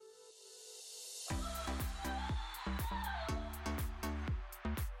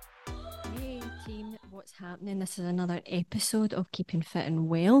Team, what's happening? This is another episode of Keeping Fit and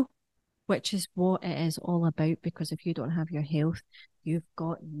Well, which is what it is all about. Because if you don't have your health, you've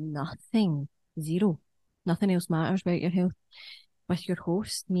got nothing, zero. Nothing else matters about your health. With your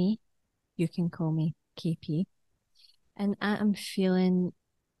host, me, you can call me KP. And I am feeling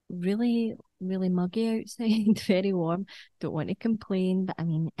really, really muggy outside, very warm. Don't want to complain, but I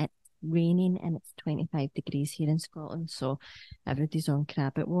mean, it's raining and it's 25 degrees here in Scotland, so everybody's on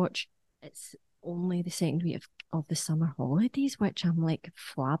crabbit watch. It's only the second week of the summer holidays, which I'm like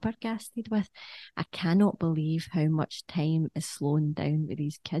flabbergasted with. I cannot believe how much time is slowing down with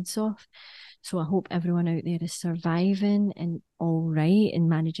these kids off. So I hope everyone out there is surviving and all right and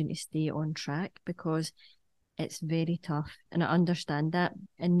managing to stay on track, because it's very tough and I understand that.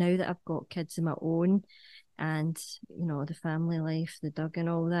 And now that I've got kids of my own and, you know, the family life, the dog and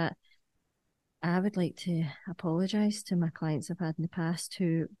all that, I would like to apologise to my clients I've had in the past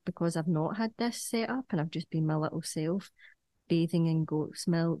who, because I've not had this set up and I've just been my little self, bathing in goat's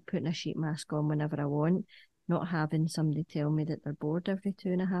milk, putting a sheet mask on whenever I want, not having somebody tell me that they're bored every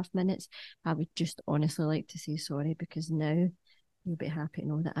 2.5 minutes. I would just honestly like to say sorry, because now you'll be happy to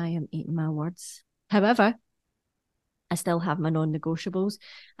know that I am eating my words. However, I still have my non-negotiables.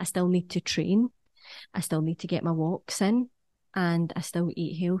 I still need to train. I still need to get my walks in, and I still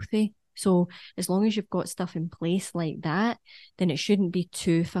eat healthy. So as long as you've got stuff in place like that, then it shouldn't be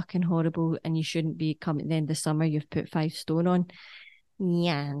too fucking horrible, and you shouldn't be coming at the end of summer, you've put 5 stone on.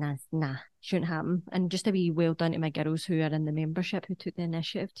 Yeah, nah, shouldn't happen. And just a wee well done to my girls who are in the membership, who took the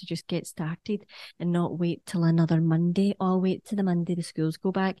initiative to just get started and not wait till another Monday. I'll wait till the Monday the schools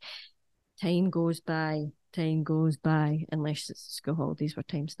go back. Time goes by, unless it's school holidays where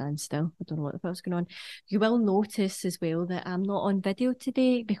time stands still. I don't know what the fuck's going on. You will notice as well that I'm not on video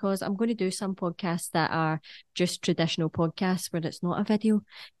today, because I'm going to do some podcasts that are just traditional podcasts where it's not a video,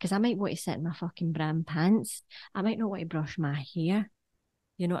 because I might want to sit in my fucking brand pants. I might not want to brush my hair.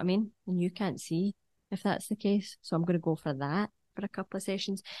 You know what I mean? And you can't see if that's the case. So I'm going to go for that for a couple of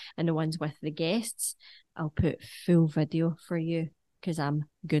sessions. And the ones with the guests, I'll put full video for you, because I'm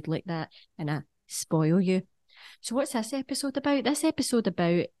good like that and I spoil you. So what's this episode about? This episode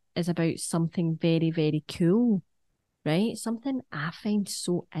is about something very, very cool, right? Something I find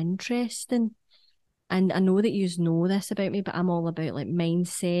so interesting. And I know that you know this about me, but I'm all about like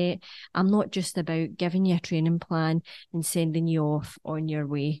mindset. I'm not just about giving you a training plan and sending you off on your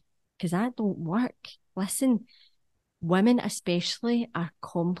way, because that don't work. Listen, women especially are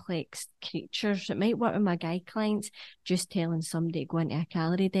complex creatures. It might work with my guy clients, just telling somebody to go into a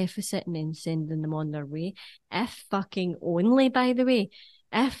calorie deficit and then sending them on their way. If fucking only, by the way.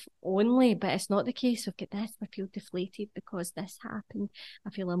 If only, but it's not the case. I've got this, I feel deflated because this happened.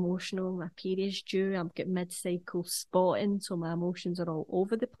 I feel emotional, my period's due, I've got mid-cycle spotting, so my emotions are all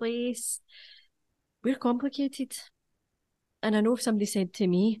over the place. We're complicated. And I know if somebody said to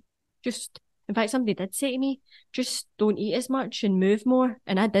me, in fact, somebody did say to me, just don't eat as much and move more.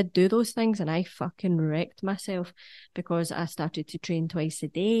 And I did do those things and I fucking wrecked myself, because I started to train twice a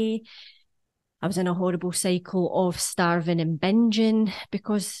day. I was in a horrible cycle of starving and binging,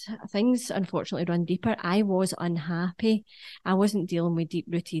 because things unfortunately run deeper. I was unhappy. I wasn't dealing with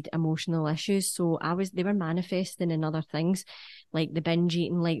deep-rooted emotional issues. So they were manifesting in other things, like the binge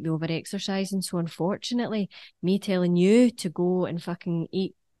eating, like the over-exercising. So unfortunately, me telling you to go and fucking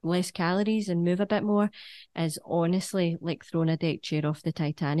eat less calories and move a bit more is honestly like throwing a deck chair off the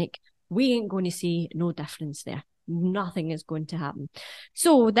Titanic. We ain't going to see no difference there. Nothing is going to happen.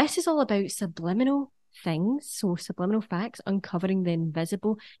 So this is all about subliminal things. So subliminal facts, uncovering the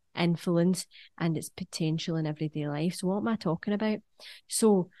invisible influence and its potential in everyday life. So what am I talking about?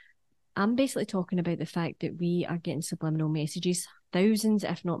 So I'm basically talking about the fact that we are getting subliminal messages, thousands,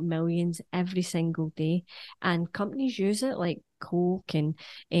 if not millions, every single day. And companies use it, like Coke and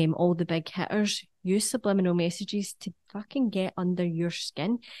all the big hitters use subliminal messages to fucking get under your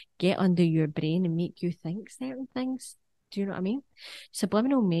skin, get under your brain and make you think certain things. Do you know what I mean?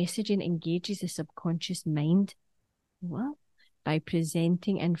 Subliminal messaging engages the subconscious mind. What? By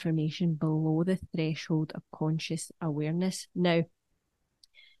presenting information below the threshold of conscious awareness. Now,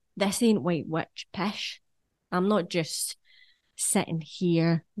 this ain't white witch pish. I'm not just sitting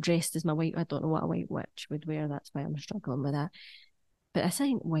here dressed as my white. I don't know what a white witch would wear. That's why I'm struggling with that. But this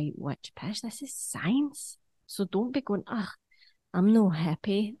ain't white witch pish. This is science. So don't be going, I'm no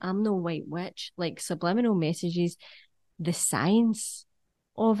hippie. I'm no white witch. Like subliminal messages, the science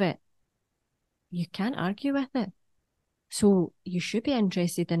of it, you can't argue with it. So you should be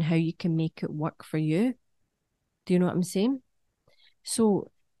interested in how you can make it work for you. Do you know what I'm saying?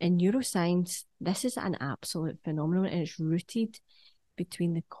 So in neuroscience, this is an absolute phenomenon, and it's rooted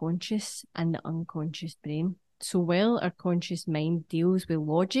between the conscious and the unconscious brain. So while our conscious mind deals with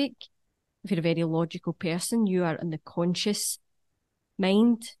logic, if you're a very logical person, you are in the conscious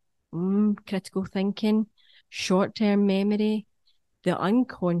mind, critical thinking, short-term memory. The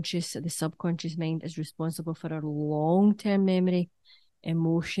unconscious, the subconscious mind is responsible for our long-term memory,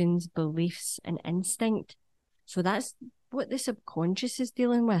 emotions, beliefs, and instinct. So that's what the subconscious is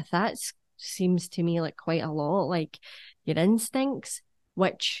dealing with. That seems to me like quite a lot, like your instincts,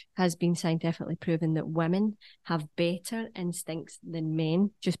 which has been scientifically proven that women have better instincts than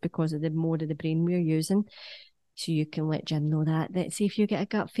men just because of the mode of the brain we're using. So you can let Jim know that see if you get a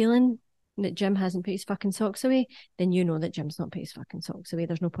gut feeling that Jim hasn't put his fucking socks away, then you know that Jim's not put his fucking socks away.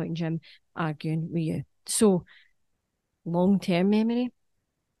 There's no point in Jim arguing with you. So long-term memory,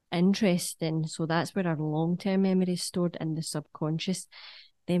 interesting. So that's where our long-term memory is stored in the subconscious.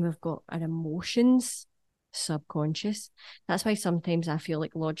 Then we've got our emotions, subconscious. That's why sometimes I feel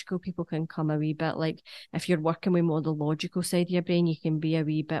like logical people can come a wee bit like, if you're working with more the logical side of your brain, you can be a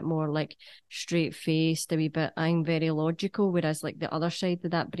wee bit more like straight-faced, a wee bit, I'm very logical, whereas like the other side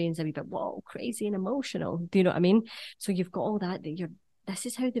of that brain's a wee bit, whoa, crazy and emotional. Do you know what I mean? So you've got all that this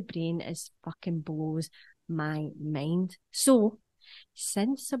is how the brain is fucking blows my mind. So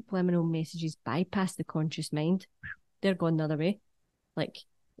since subliminal messages bypass the conscious mind, they're gone the other way. Like,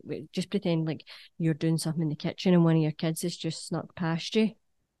 just pretend like you're doing something in the kitchen and one of your kids has just snuck past you.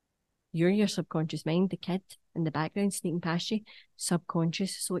 You're your subconscious mind, the kid in the background sneaking past you,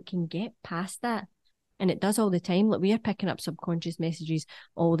 subconscious, so it can get past that. And it does all the time. Like, we are picking up subconscious messages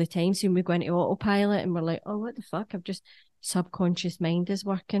all the time. So when we go into autopilot and we're like, oh, what the fuck? Subconscious mind is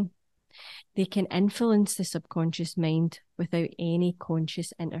working. They can influence the subconscious mind without any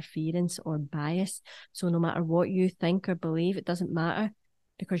conscious interference or bias. So no matter what you think or believe, it doesn't matter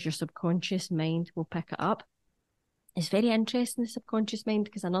because your subconscious mind will pick it up. It's very interesting, the subconscious mind,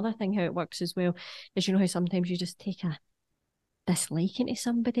 because another thing how it works as well is, you know how sometimes you just take a disliking to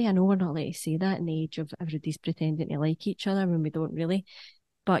somebody. I know we're not allowed to say that in the age of everybody's pretending to like each other when we don't really.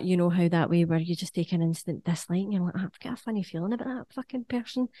 But you know how that way where you just take an instant dislike and you're like, I've got a funny feeling about that fucking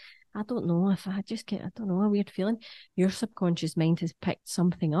person. I don't know if I just get, I don't know, a weird feeling. Your subconscious mind has picked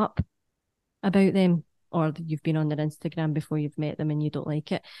something up about them, or you've been on their Instagram before you've met them and you don't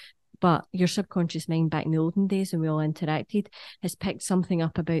like it. But your subconscious mind back in the olden days when we all interacted has picked something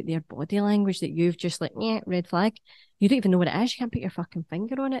up about their body language that you've just like, yeah, red flag. You don't even know what it is. You can't put your fucking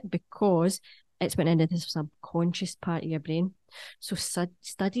finger on it because it's went into the subconscious part of your brain. So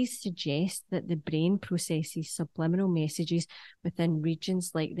studies suggest that the brain processes subliminal messages within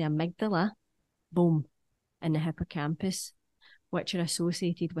regions like the amygdala, boom, and the hippocampus, which are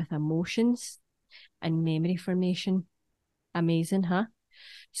associated with emotions and memory formation. Amazing, huh?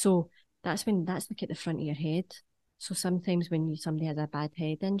 So that's like at the front of your head. So sometimes when somebody has a bad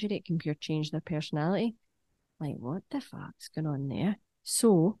head injury, it can pure change their personality. Like, what the fuck's going on there?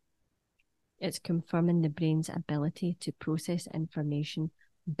 So it's confirming the brain's ability to process information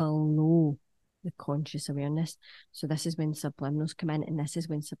below the conscious awareness. So this is when subliminals come in, and this is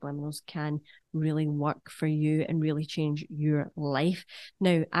when subliminals can really work for you and really change your life.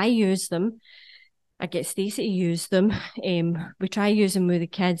 Now, I use them. I get Stacey to use them. We try using them with the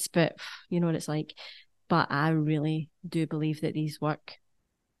kids, but you know what it's like. But I really do believe that these work.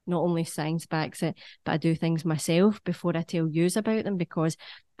 Not only science backs it, but I do things myself before I tell yous about them, because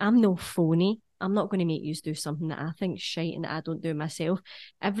I'm no phony. I'm not going to make yous do something that I think is shite and that I don't do myself.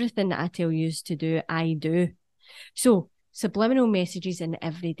 Everything that I tell yous to do, I do. So subliminal messages in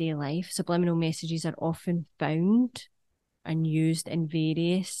everyday life. Subliminal messages are often found and used in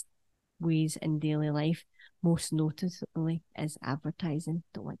various ways in daily life. Most noticeably is advertising,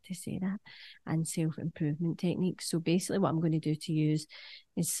 don't want to say that, and self-improvement techniques. So basically what I'm going to do to use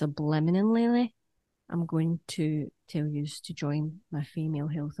is subliminally, I'm going to tell you to join my female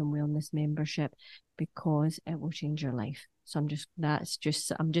health and wellness membership because it will change your life. So I'm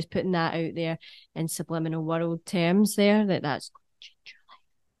just putting that out there in subliminal world terms there, that's going to change your life.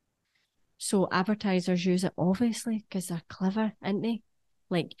 So advertisers use it obviously because they're clever, aren't they?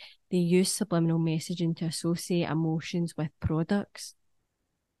 Like, they use subliminal messaging to associate emotions with products.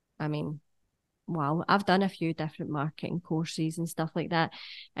 I mean, wow. I've done a few different marketing courses and stuff like that.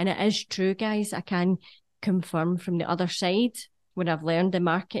 And it is true, guys. I can confirm from the other side, when I've learned the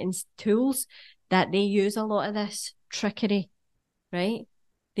marketing tools, that they use a lot of this trickery, right?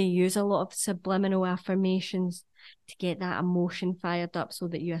 They use a lot of subliminal affirmations to get that emotion fired up so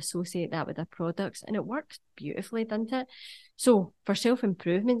that you associate that with their products. And it works beautifully, doesn't it? So for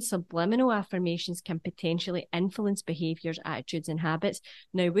self-improvement, subliminal affirmations can potentially influence behaviours, attitudes, and habits.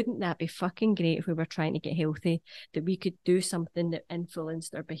 Now, wouldn't that be fucking great if we were trying to get healthy, that we could do something that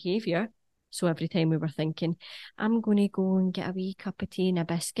influenced our behaviour? So every time we were thinking, I'm going to go and get a wee cup of tea and a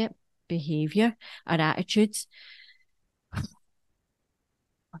biscuit, behaviour, our attitudes.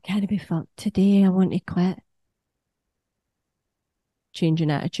 I can't be fucked today. I want to quit.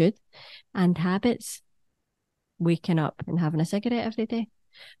 Changing attitude and habits, waking up and having a cigarette every day.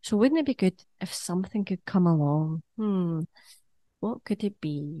 So wouldn't it be good if something could come along? What could it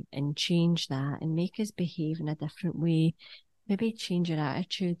be, and change that and make us behave in a different way? Maybe change your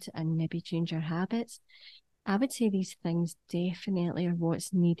attitude and maybe change your habits. I would say these things definitely are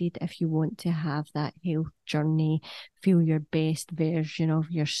what's needed if you want to have that health journey, feel your best version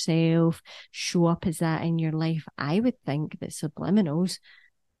of yourself, show up as that in your life. I would think that subliminals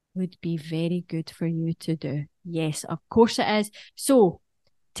would be very good for you to do. Yes, of course it is. So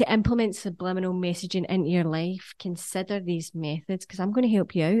to implement subliminal messaging into your life, consider these methods, because I'm going to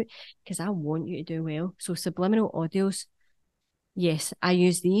help you out because I want you to do well. So subliminal audios, yes, I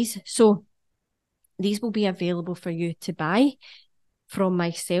use these. So these will be available for you to buy from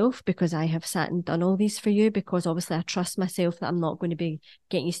myself because I have sat and done all these for you, because obviously I trust myself that I'm not going to be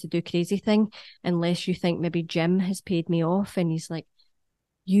getting used to do crazy thing unless you think maybe Jim has paid me off and he's like,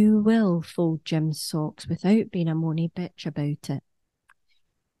 you will fold Jim's socks without being a moany bitch about it.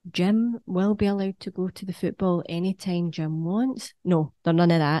 Jim will be allowed to go to the football anytime Jim wants. No, they're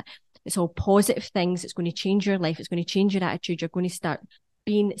none of that. It's all positive things. It's going to change your life. It's going to change your attitude. You're going to start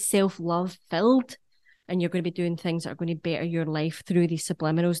being self-love filled, and you're going to be doing things that are going to better your life through these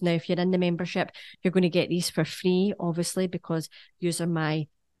subliminals. Now, if you're in the membership, you're going to get these for free, obviously, because yous are my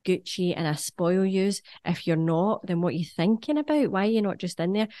Gucci and I spoil yous. If you're not, then what are you thinking about? Why are you not just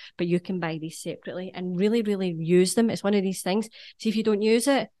in there? But you can buy these separately and really, really use them. It's one of these things. See, if you don't use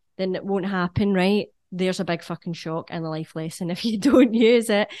it, then it won't happen, right? There's a big fucking shock and a life lesson. If you don't use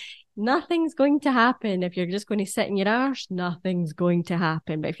it, nothing's going to happen. If you're just going to sit in your arse, nothing's going to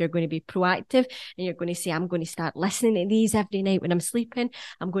happen. But if you're going to be proactive and you're going to say, I'm going to start listening to these every night when I'm sleeping,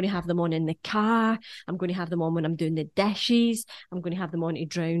 I'm going to have them on in the car, I'm going to have them on when I'm doing the dishes, I'm going to have them on to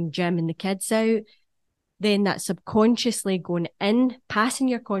drown Jim and the kids out, then that's subconsciously going in, passing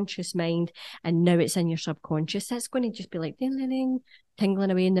your conscious mind, and now it's in your subconscious. That's going to just be like ding, ding, ding, tingling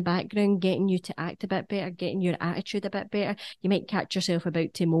away in the background, getting you to act a bit better, getting your attitude a bit better. You might catch yourself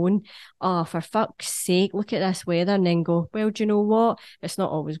about to moan, oh, for fuck's sake, look at this weather, and then go, well, do you know what? It's not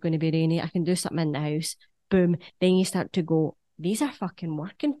always going to be rainy. I can do something in the house. Boom. Then you start to go, these are fucking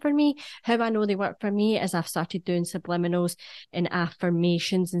working for me. How I know they work for me is I've started doing subliminals and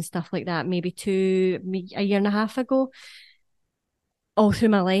affirmations and stuff like that, maybe a year and a half ago. All through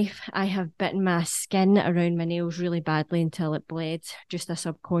my life, I have bitten my skin around my nails really badly until it bled. Just a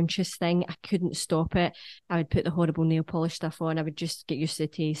subconscious thing. I couldn't stop it. I would put the horrible nail polish stuff on. I would just get used to the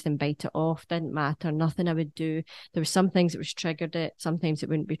taste and bite it off. Didn't matter. Nothing I would do. There were some things that was triggered it. Sometimes it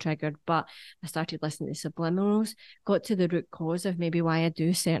wouldn't be triggered. But I started listening to subliminals, got to the root cause of maybe why I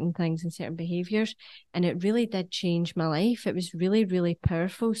do certain things and certain behaviours. And it really did change my life. It was really, really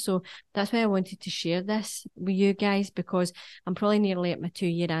powerful. So that's why I wanted to share this with you guys, because I'm probably nearly at my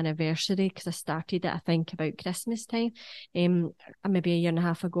 2-year anniversary, because I started it, I think, about Christmas time. Maybe a year and a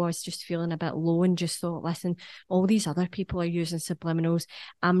half ago, I was just feeling a bit low and just thought, listen, all these other people are using subliminals.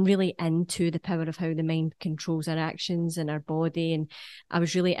 I'm really into the power of how the mind controls our actions and our body. And I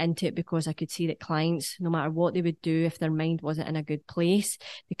was really into it because I could see that clients, no matter what they would do, if their mind wasn't in a good place,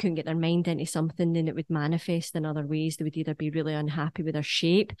 they couldn't get their mind into something, then it would manifest in other ways. They would either be really unhappy with their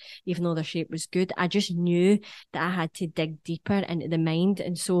shape, even though their shape was good. I just knew that I had to dig deeper into the mind.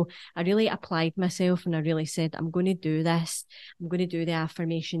 And so I really applied myself and I really said, I'm going to do this. I'm going to do the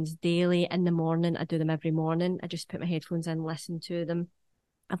affirmations daily in the morning. I do them every morning. I just put my headphones in, listen to them.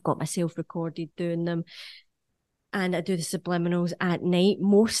 I've got myself recorded doing them. And I do the subliminals at night.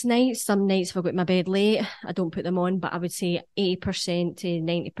 Most nights, some nights if I go to my bed late, I don't put them on, but I would say 80% to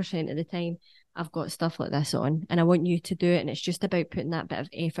 90% of the time, I've got stuff like this on, and I want you to do it. And it's just about putting that bit of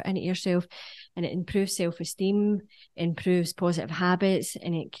effort into yourself, and it improves self-esteem, improves positive habits,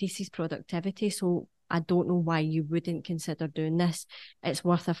 and it increases productivity. So I don't know why you wouldn't consider doing this. It's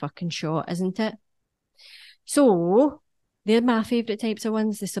worth a fucking shot, isn't it? So they're my favourite types of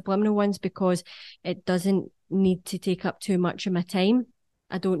ones, the subliminal ones, because it doesn't need to take up too much of my time.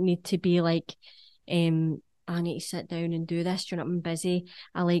 I don't need to be like, I need to sit down and do this. Do you know, I'm busy.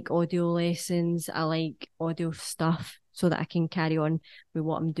 I like audio lessons. I like audio stuff. so that I can carry on with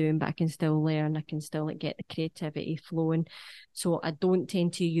what I'm doing, but I can still learn. I can still like get the creativity flowing. So I don't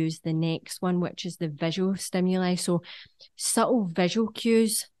tend to use the next one, which is the visual stimuli. So subtle visual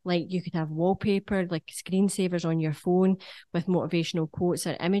cues, like you could have wallpaper, like screensavers on your phone with motivational quotes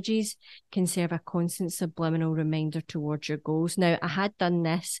or images, can serve a constant subliminal reminder towards your goals. Now, I had done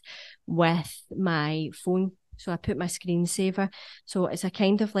this with my phone. So I put my screensaver. So it's a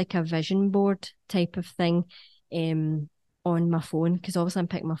kind of like a vision board type of thing on my phone, because obviously I'm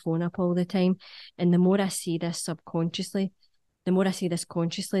picking my phone up all the time. And the more I see this subconsciously, the more I see this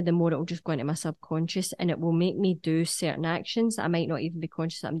consciously, the more it will just go into my subconscious, and it will make me do certain actions that I might not even be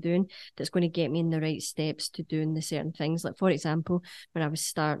conscious that I'm doing, that's going to get me in the right steps to doing the certain things. Like, for example, when I was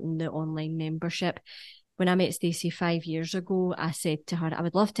starting the online membership, when I met Stacey 5 years ago, I said to her, I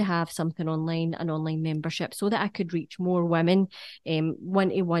would love to have something online, an online membership, so that I could reach more women.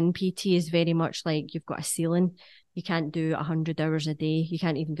 One-to-one PT is very much like you've got a ceiling. You can't do 100 hours a day. You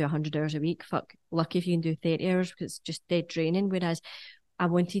can't even do 100 hours a week. Fuck, lucky if you can do 30 hours, because it's just dead draining. Whereas I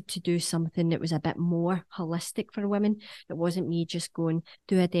wanted to do something that was a bit more holistic for women. It wasn't me just going,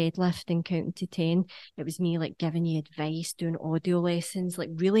 do a deadlift and counting to 10. It was me like giving you advice, doing audio lessons, like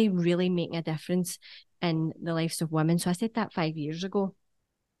really, really making a difference in the lives of women. So I said that 5 years ago.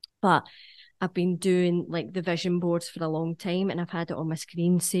 But I've been doing like the vision boards for a long time, and I've had it on my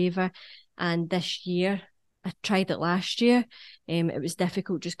screensaver. And this year, I tried it last year. It was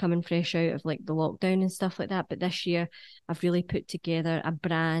difficult just coming fresh out of like the lockdown and stuff like that. But this year, I've really put together a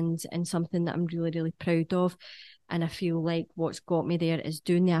brand and something that I'm really, really proud of. And I feel like what's got me there is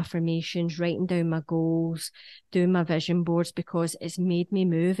doing the affirmations, writing down my goals, doing my vision boards, because it's made me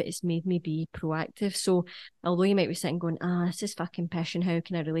move. It's made me be proactive. So although you might be sitting going, this is fucking pish, how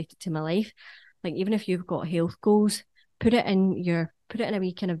can I relate it to my life? Like, even if you've got health goals, put it in a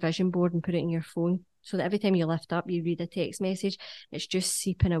wee kind of vision board and put it in your phone, so that every time you lift up, you read a text message, it's just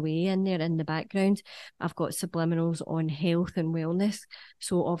seeping away in there in the background. I've got subliminals on health and wellness.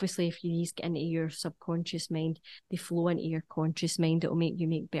 So obviously, if these get into your subconscious mind, they flow into your conscious mind. It'll make you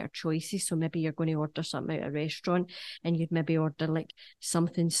make better choices. So maybe you're going to order something out of a restaurant, and you'd maybe order like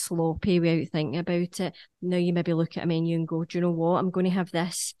something sloppy without thinking about it. Now you maybe look at a menu and go, do you know what? I'm going to have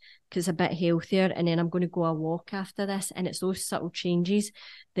this because it's a bit healthier, and then I'm going to go a walk after this. And it's those subtle changes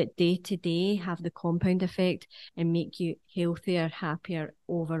that day to day have the compound effect and make you healthier, happier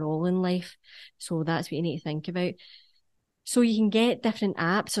overall in life. So that's what you need to think about. So you can get different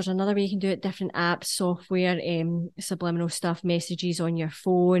apps. There's another way you can do it, different apps, software, subliminal stuff, messages on your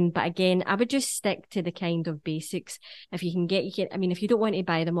phone. But again, I would just stick to the kind of basics. If you can get, I mean, if you don't want to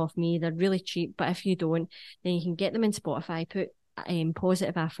buy them off me, they're really cheap. But if you don't, then you can get them in Spotify, put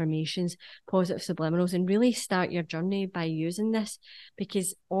positive affirmations, positive subliminals, and really start your journey by using this.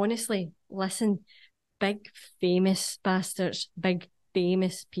 Because honestly, listen, big famous bastards, big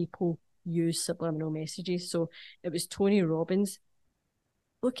famous people use subliminal messages. So it was Tony Robbins.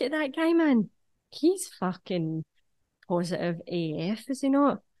 Look at that guy, man. He's fucking positive AF, is he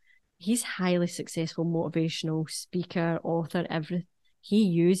not? He's highly successful motivational speaker, author, everything. He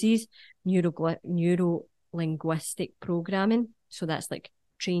uses neuro-linguistic programming. So that's like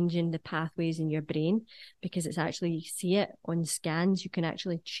changing the pathways in your brain, because it's actually, you see it on scans, you can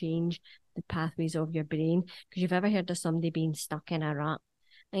actually change the pathways of your brain. Because you've ever heard of somebody being stuck in a rut,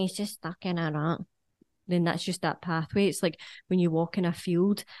 and he's just stuck in a rut, then that's just that pathway. It's like when you walk in a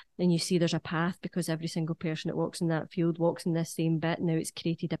field and you see there's a path, because every single person that walks in that field walks in this same bit. Now it's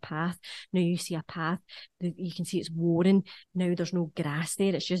created a path. Now you see a path, you can see it's worn. Now there's no grass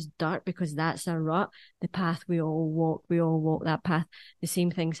there, it's just dirt, because that's a rut. The path we all walk that path. The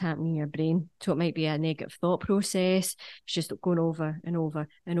same thing's happening in your brain. So it might be a negative thought process. It's just going over and over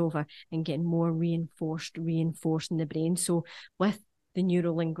and over and getting more reinforced in the brain. So with the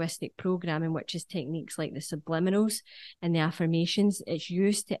neuro-linguistic programming, which is techniques like the subliminals and the affirmations, it's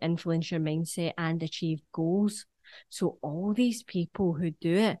used to influence your mindset and achieve goals. So all these people who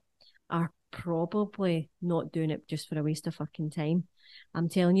do it are probably not doing it just for a waste of fucking time. I'm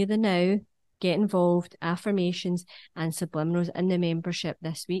telling you the now, get involved, affirmations and subliminals in the membership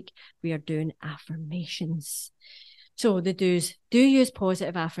this week. We are doing affirmations. So the do's, do use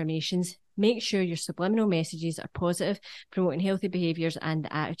positive affirmations. Make sure your subliminal messages are positive, promoting healthy behaviours and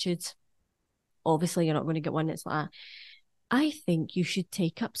attitudes. Obviously, you're not going to get one that's like, I think you should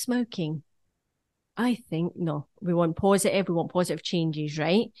take up smoking. No, we want positive changes,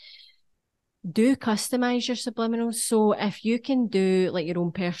 right? Do customize your subliminals. So if you can do like your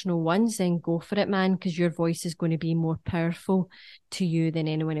own personal ones, then go for it, man, because your voice is going to be more powerful to you than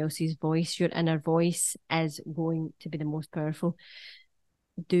anyone else's voice. Your inner voice is going to be the most powerful.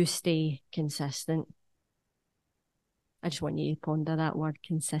 Do stay consistent. I just want you to ponder that word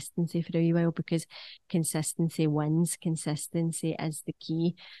consistency for a wee while, because consistency wins. Consistency is the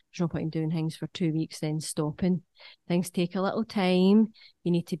key. There's no point in doing things for 2 weeks, then stopping. Things take a little time.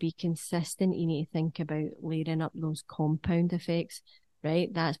 You need to be consistent. You need to think about layering up those compound effects,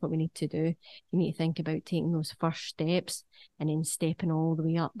 right? That's what we need to do. You need to think about taking those first steps and then stepping all the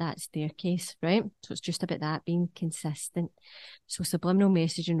way up that staircase, right? So it's just about that, being consistent. So subliminal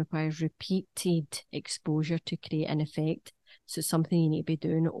messaging requires repeated exposure to create an effect. So it's something you need to be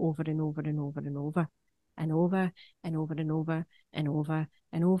doing over and over and over and over and over and over and over and over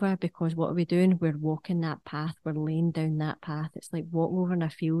and over, because what are we doing? We're walking that path. We're laying down that path. It's like walking over in a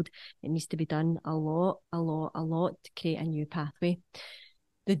field. It needs to be done a lot to create a new pathway.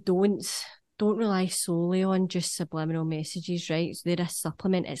 The don'ts. Don't rely solely on just subliminal messages, right? So they're a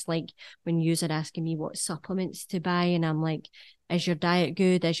supplement. It's like when yous are asking me what supplements to buy, and I'm like, is your diet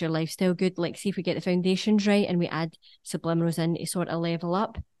good? Is your lifestyle good? Like, see if we get the foundations right and we add subliminals in to sort of level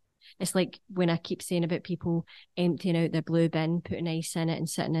up. It's like when I keep saying about people emptying out their blue bin, putting ice in it and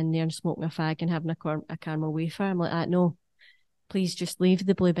sitting in there and smoking a fag and having a caramel wafer. I'm like, no, please just leave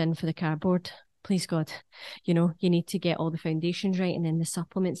the blue bin for the cardboard. Please, God, you need to get all the foundations right, and then the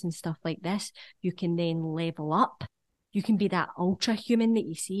supplements and stuff like this, you can then level up. You can be that ultra human that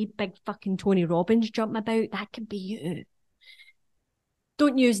you see big fucking Tony Robbins jumping about. That could be you.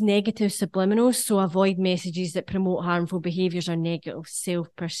 Don't use negative subliminals, so avoid messages that promote harmful behaviours or negative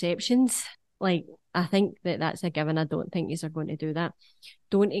self-perceptions. Like, I think that's a given. I don't think you're going to do that.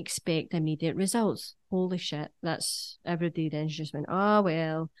 Don't expect immediate results. Holy shit, that's everybody then just went, oh,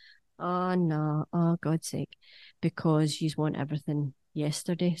 well, oh, no, oh, God's sake, because you want everything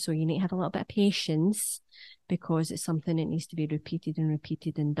yesterday. So you need to have a little bit of patience, because it's something that needs to be repeated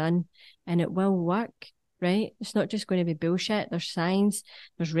and done, and it will work, right? It's not just going to be bullshit. There's signs,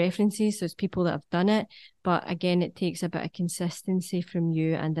 there's references, there's people that have done it. But again, it takes a bit of consistency from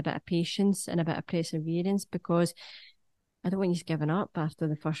you and a bit of patience and a bit of perseverance, because I don't want you giving up after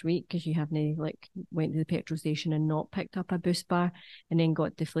the first week because you haven't went to the petrol station and not picked up a Boost bar and then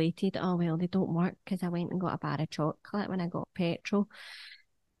got deflated. Oh, well, they don't work because I went and got a bar of chocolate when I got petrol.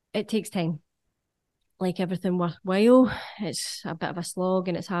 It takes time. Like everything worthwhile, it's a bit of a slog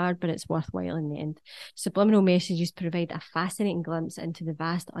and it's hard, but it's worthwhile in the end. Subliminal messages provide a fascinating glimpse into the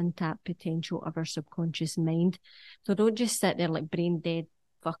vast untapped potential of our subconscious mind. So don't just sit there like brain dead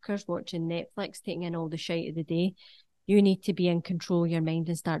fuckers watching Netflix, taking in all the shite of the day. You need to be in control of your mind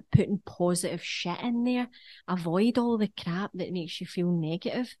and start putting positive shit in there. Avoid all the crap that makes you feel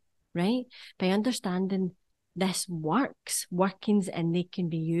negative, right? By understanding this workings, and they can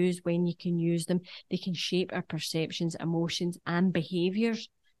be used when you can use them. They can shape our perceptions, emotions, and behaviours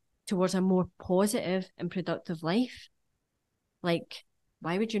towards a more positive and productive life. Like,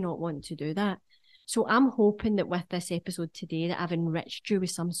 why would you not want to do that? So I'm hoping that with this episode today that I've enriched you with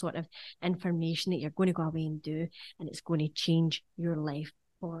some sort of information that you're going to go away and do, and it's going to change your life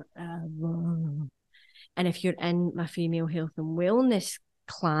forever. And if you're in my female health and wellness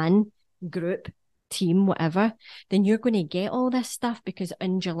clan, group, team, whatever, then you're going to get all this stuff, because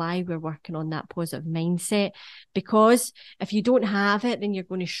in July we're working on that positive mindset. Because if you don't have it, then you're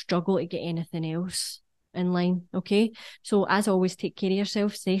going to struggle to get anything else in line. Okay, so as always, take care of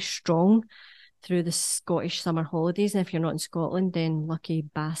yourself, stay strong through the Scottish summer holidays, and if you're not in Scotland, then lucky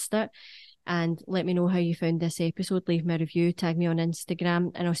bastard. And let me know how you found this episode. Leave me a review, tag me on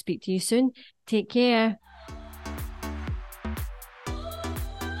Instagram, and I'll speak to you soon. Take care.